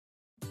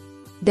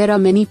There are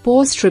many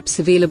pore strips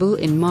available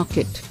in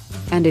market,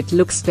 and it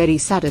looks very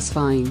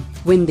satisfying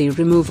when they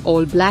remove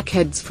all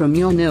blackheads from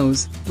your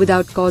nose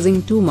without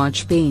causing too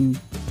much pain.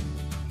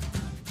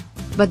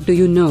 But do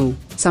you know,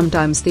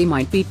 sometimes they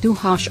might be too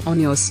harsh on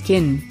your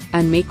skin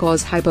and may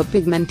cause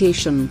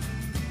hyperpigmentation.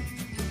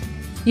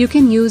 You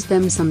can use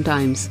them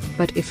sometimes,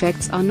 but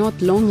effects are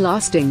not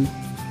long-lasting.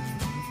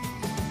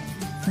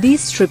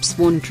 These strips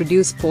won't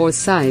reduce pore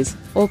size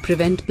or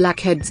prevent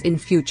blackheads in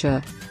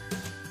future.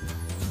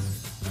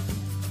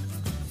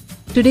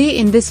 Today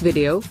in this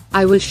video,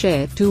 I will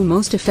share 2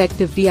 most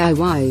effective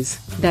DIYs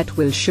that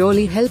will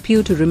surely help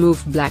you to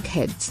remove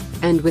blackheads,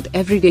 and with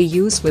everyday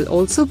use will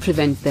also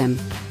prevent them.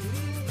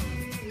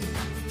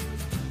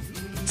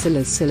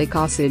 Salicylic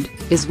acid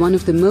is one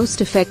of the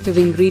most effective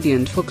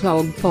ingredient for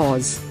clogged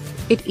pores.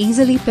 It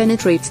easily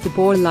penetrates the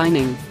pore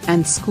lining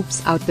and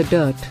scoops out the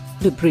dirt,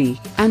 debris,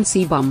 and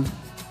sebum.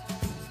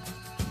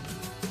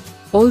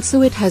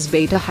 Also, it has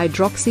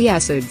beta-hydroxy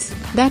acids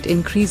that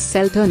increase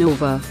cell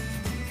turnover.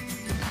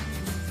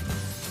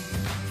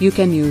 You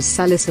can use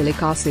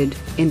salicylic acid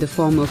in the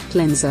form of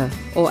cleanser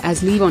or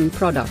as leave-on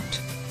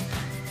product.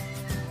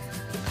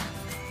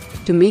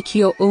 To make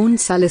your own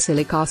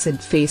salicylic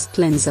acid face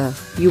cleanser,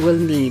 you will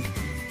need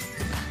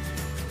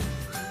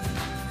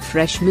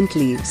fresh mint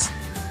leaves,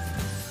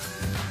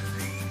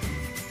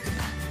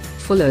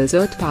 fuller's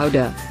earth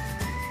powder,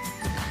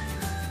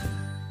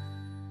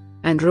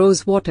 and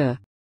rose water.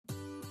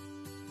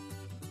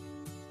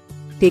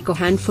 Take a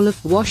handful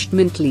of washed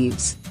mint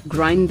leaves,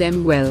 grind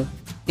them well.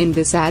 In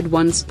this add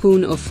 1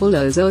 spoon of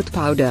fuller's earth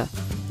powder.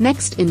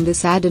 Next in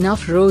this add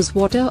enough rose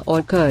water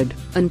or curd,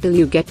 until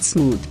you get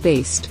smooth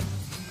paste.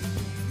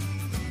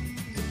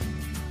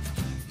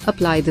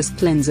 Apply this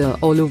cleanser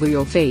all over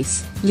your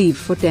face, leave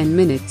for 10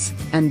 minutes,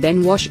 and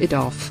then wash it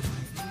off.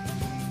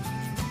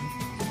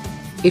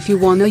 If you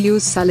wanna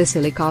use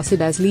salicylic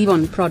acid as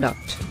leave-on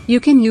product, you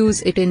can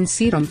use it in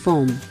serum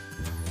form.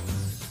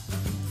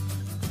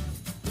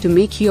 To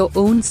make your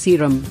own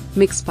serum,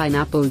 mix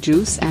pineapple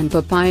juice and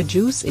papaya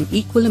juice in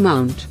equal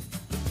amount.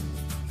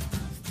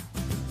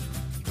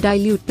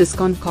 Dilute this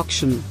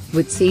concoction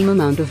with same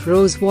amount of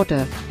rose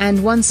water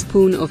and 1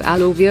 spoon of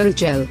aloe vera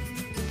gel.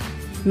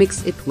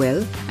 Mix it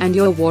well, and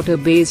your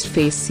water-based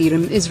face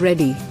serum is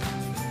ready.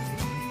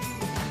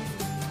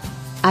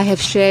 I have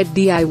shared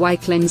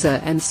DIY cleanser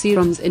and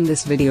serums in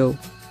this video.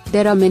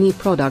 There are many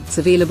products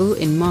available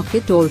in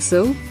market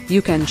also.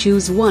 You can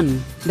choose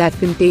one that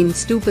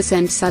contains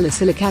 2%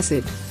 salicylic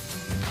acid.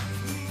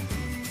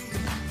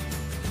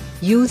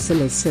 Use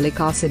salicylic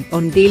acid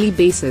on daily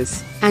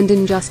basis, and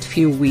in just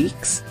few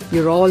weeks,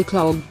 your all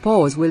clogged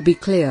pores will be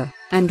clear,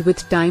 and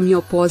with time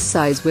your pore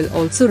size will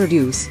also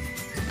reduce.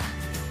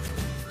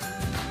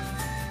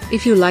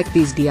 If you like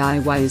these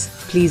DIYs,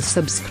 please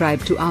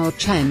subscribe to our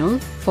channel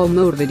for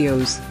more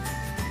videos.